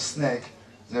 And we know snake,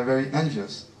 they're very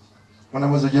envious. When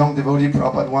I was a young devotee,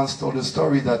 Prabhupada once told a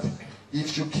story that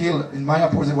if you kill, in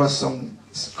Mayapur there was some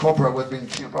cobra who had been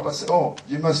killed. Prabhupada said, oh,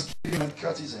 you must kill him and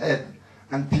cut his head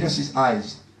and pierce his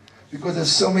eyes. Because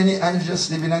there's so many envious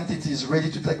living entities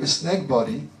ready to take a snake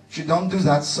body. If you don't do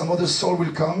that, some other soul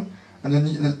will come and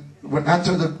then will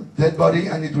enter the dead body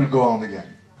and it will go on again.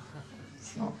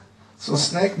 No. So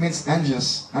snake means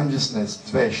enviousness,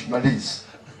 dvesh, malice.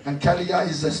 And Kaliya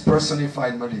is this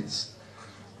personified malice.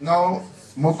 Now,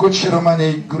 Mukut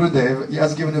Shiromani Gurudev, he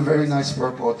has given a very nice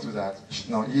purport to that.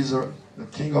 No, he is the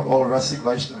king of all Rasik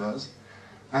Vaishnavas.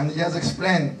 And he has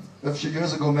explained a few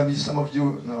years ago, maybe some of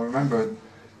you remembered,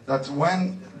 that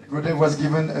when Gurudev was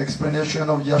given an explanation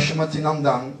of Yashmati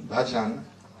Nandan Bhajan,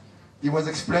 he was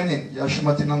explaining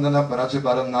Yashmati Nandana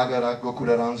Barajabaram Nagara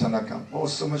Gokularam Janakam. Oh,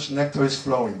 so much nectar is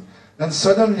flowing. Then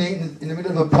suddenly, in the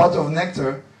middle of a pot of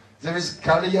nectar, there is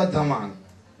Kaliya Daman.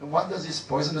 And what does this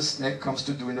poisonous snake comes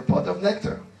to do in a pot of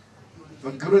nectar?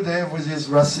 But Gurudev, with his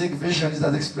Rasik vision,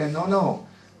 that explained, no,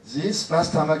 this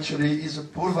pastime actually is a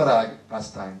Purvarag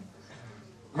pastime.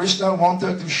 Krishna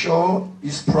wanted to show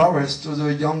his prowess to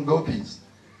the young gopis.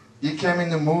 He came in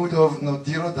the mood of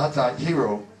Dhirodhata,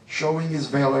 hero, showing his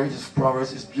valor, his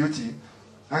prowess, his beauty.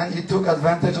 And he took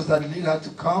advantage of that lila to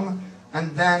come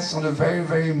and dance on a very,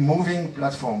 very moving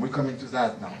platform. We're coming to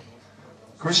that now.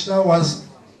 Krishna was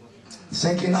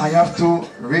thinking, I have to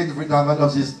rid Vrindavan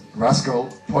of this rascal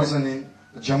poisoning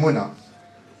Jamuna.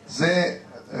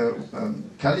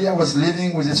 Kaliya was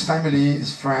living with his family,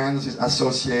 his friends, his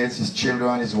associates, his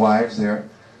children, his wives there.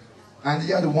 And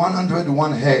he had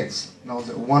 101 heads, the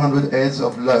 100 heads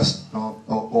of lust,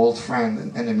 old friend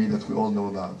and enemy that we all know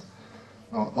about.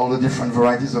 All the different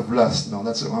varieties of lust,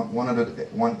 that's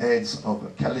 101 heads of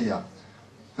Kaliya.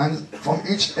 And from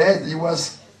each head,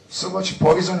 so much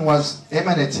poison was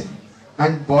emanating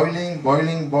and boiling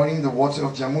the water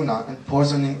of Jamuna and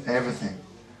poisoning everything.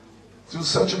 To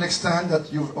such an extent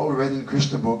that you've all read in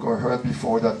Krishna book or heard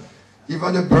before that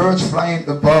even the birds flying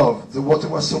above, the water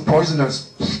was so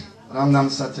poisonous, Ramnam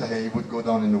Satyahe would go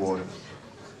down in the water.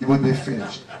 He would be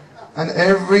finished. And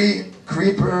every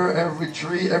creeper, every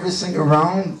tree, everything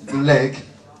around the lake,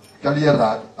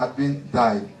 Kaliyarad, had been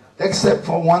died. Except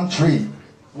for one tree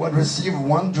who had received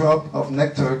one drop of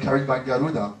nectar carried by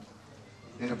Garuda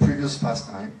in a previous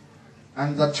pastime.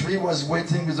 And that tree was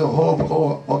waiting with a hope,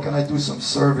 oh, how can I do some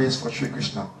service for Sri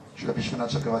Krishna? Srila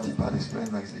Vishwanath Chakravarti Pad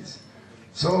explained like this.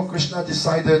 So Krishna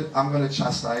decided, I'm going to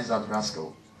chastise that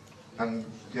rascal and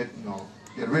get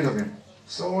rid of him.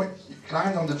 So he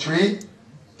climbed on the tree,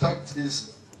 tucked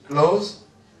his clothes,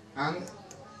 and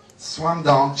swam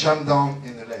down, jumped down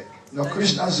in the lake. Now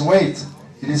Krishna's weight,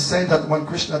 it is said that when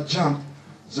Krishna jumped,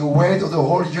 the weight of the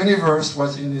whole universe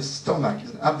was in his stomach,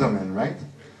 his abdomen, right?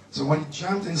 So when he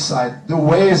jumped inside, the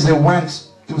waves, they went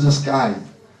to the sky.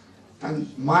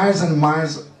 And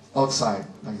miles outside,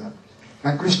 like that.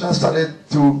 And Krishna started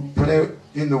to play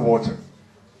in the water,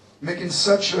 making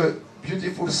such a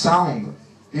beautiful sound,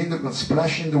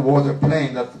 splashing the water,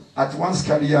 playing, that at once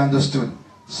Kaliya understood,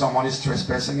 someone is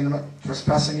trespassing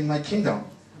in my kingdom.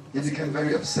 He became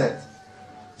very upset.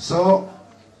 So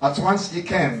at once he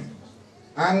came.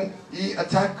 And he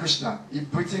attacked Krishna. He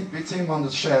beat him on the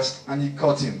chest and he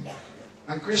caught him.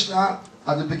 And Krishna,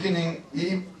 at the beginning,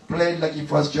 he played like he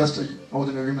was just an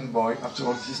ordinary human boy. After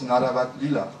all, this is Naravat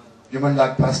Lila,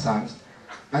 human-like pastimes.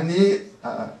 And he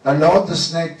allowed the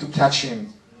snake to catch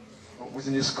him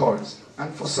within his cords.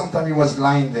 And for some time he was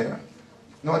lying there.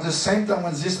 Now at the same time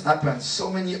when this happened,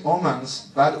 so many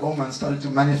omens, bad omens, started to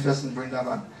manifest in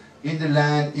Vrindavan. In the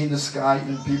land, in the sky,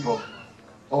 in people.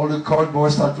 All the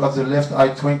cardboard started to have the left eye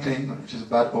twinkling, which is a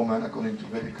bad omen according to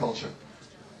Vedic culture.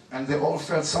 And they all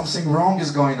felt something wrong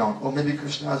is going on. Or maybe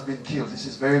Krishna has been killed. This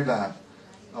is very bad.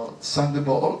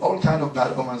 Thunderbolt, all kind of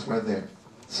bad omens were there.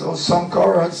 So some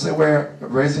Kaurats, they were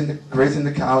grazing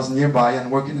the cows nearby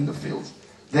and working in the fields.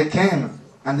 They came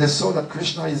and they saw that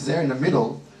Krishna is there in the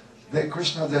middle.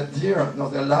 Krishna, their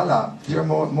Lala,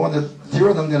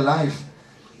 dearer than their life,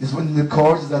 is within the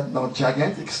cords that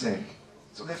gigantic snake.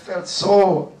 So they felt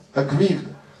so aggrieved.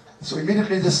 So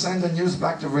immediately they sent the news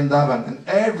back to Vrindavan and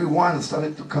everyone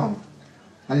started to come.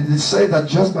 And it is said that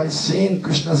just by seeing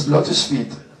Krishna's lotus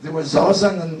feet, there were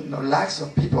thousands and lakhs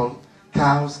of people,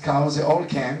 cows, they all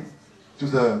came to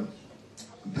the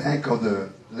bank of the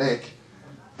lake.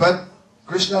 But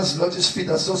Krishna's lotus feet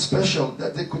are so special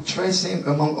that they could trace him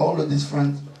among all the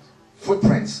different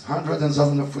footprints, hundreds and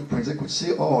thousands of footprints. They could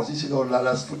see, oh, this is all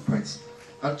Lala's footprints,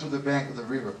 up to the bank of the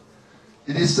river.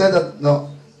 It is said that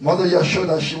Mother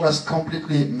Yashoda, she was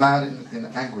completely mad in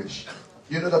anguish.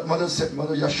 You know that Mother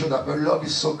Yashoda, her love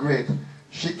is so great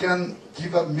She can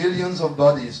give up millions of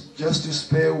bodies just to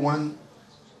spare one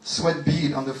sweat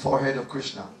bead on the forehead of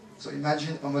Krishna. So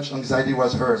imagine how much anxiety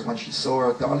was hers when she saw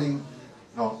her darling,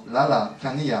 Lala,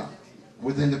 Kaniya,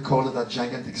 within the coil of that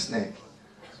gigantic snake.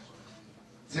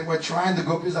 They were trying, the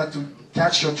gopis had to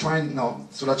catch her,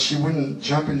 so that she wouldn't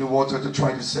jump in the water to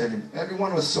try to save him.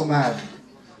 Everyone was so mad.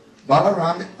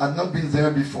 Balaram had not been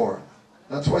there before.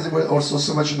 That's why they were also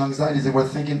so much in anxiety. They were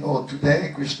thinking, oh,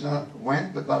 today Krishna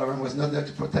went, but Balaram was not there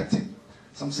to protect him.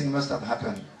 Something must have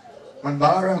happened. When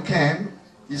Balaram came,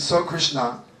 he saw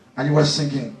Krishna, and he was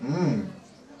thinking,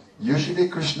 usually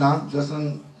Krishna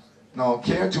doesn't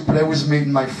care to play with me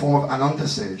in my form of Ananta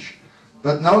sage.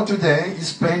 But now today,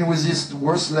 he's playing with this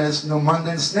worthless,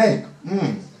 mundane snake.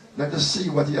 Let us see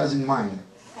what he has in mind.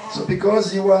 So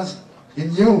because he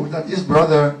knew that his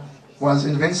brother was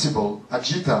invincible at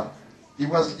Gita, he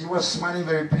was smiling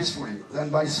very peacefully. Then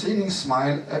by seeing him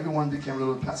smile, everyone became a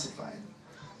little pacified.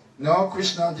 Now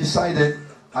Krishna decided,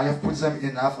 I have put them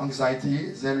enough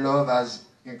anxiety, their love has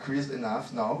increased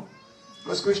enough now.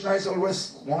 Because Krishna is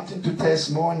always wanting to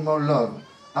taste more and more love.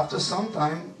 After some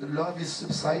time, the love is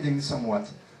subsiding somewhat.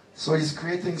 So he's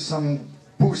creating some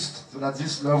boost so that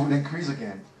this love will increase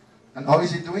again. And how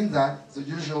is he doing that? The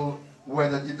usual way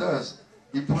that he does.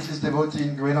 He puts his devotee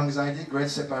in great anxiety, great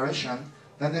separation.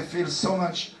 Then they feel so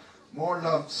much more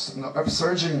love, an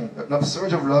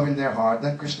upsurge of love in their heart.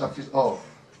 Then Krishna feels, oh,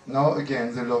 now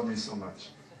again they love me so much.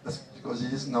 That's because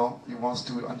he wants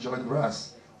to enjoy the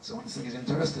rasa. So one thing he's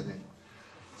interested in.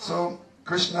 So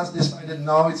Krishna has decided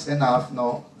now it's enough.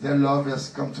 Now their love has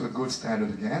come to a good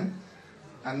standard again.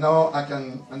 And now I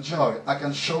can enjoy. I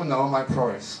can show now my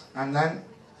prowess. And then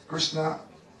Krishna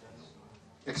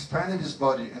expanded his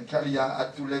body and Kaliya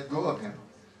had to let go of him.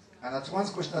 And at once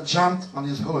Krishna jumped on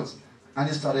his hood and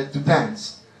he started to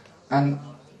dance. And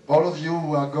all of you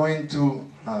who are going to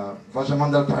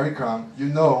Vrajamandal Parikram, you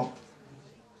know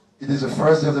it is the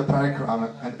first day of the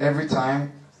Parikram, and every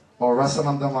time our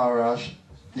Rasananda Maharaj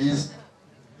is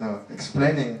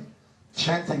explaining,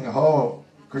 chanting how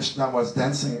Krishna was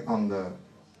dancing on the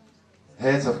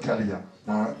heads of Kaliya.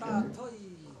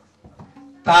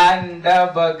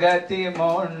 तांडवगति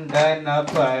मुंडन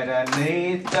पर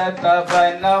नृत्य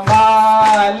तबन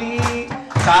माली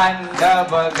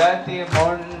तांडवगति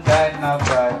मुंडन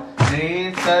पर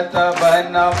नृत्य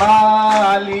तबन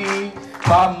माली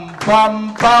पम पम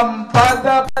पम पद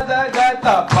पद गत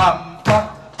पम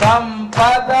पम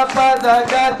पद पद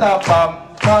गत पम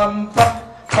पम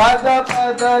पद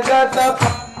पद गत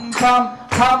पम पम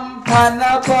हम फन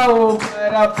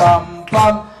पौपर पम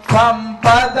पम pam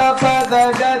pada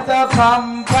pada gata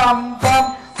pam pam pam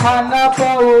hana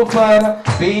paupar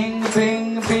bing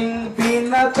bing bing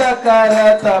pinata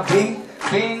karata bing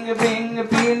bing bing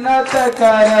pinata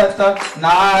karata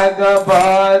naga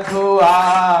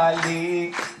badhuali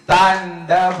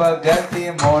तांडवगति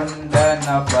मुंडन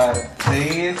पर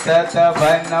श्रीसत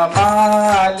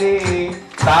बनमाली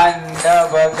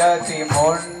तांडवगति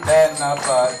मुंडन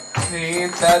पर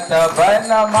श्रीसत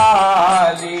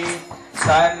बनमाली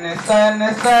सन सन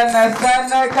सन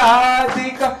सन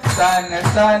कादिक सन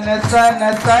सन सन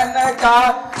सन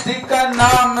कादिक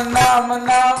नाम नाम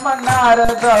नाम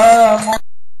नारद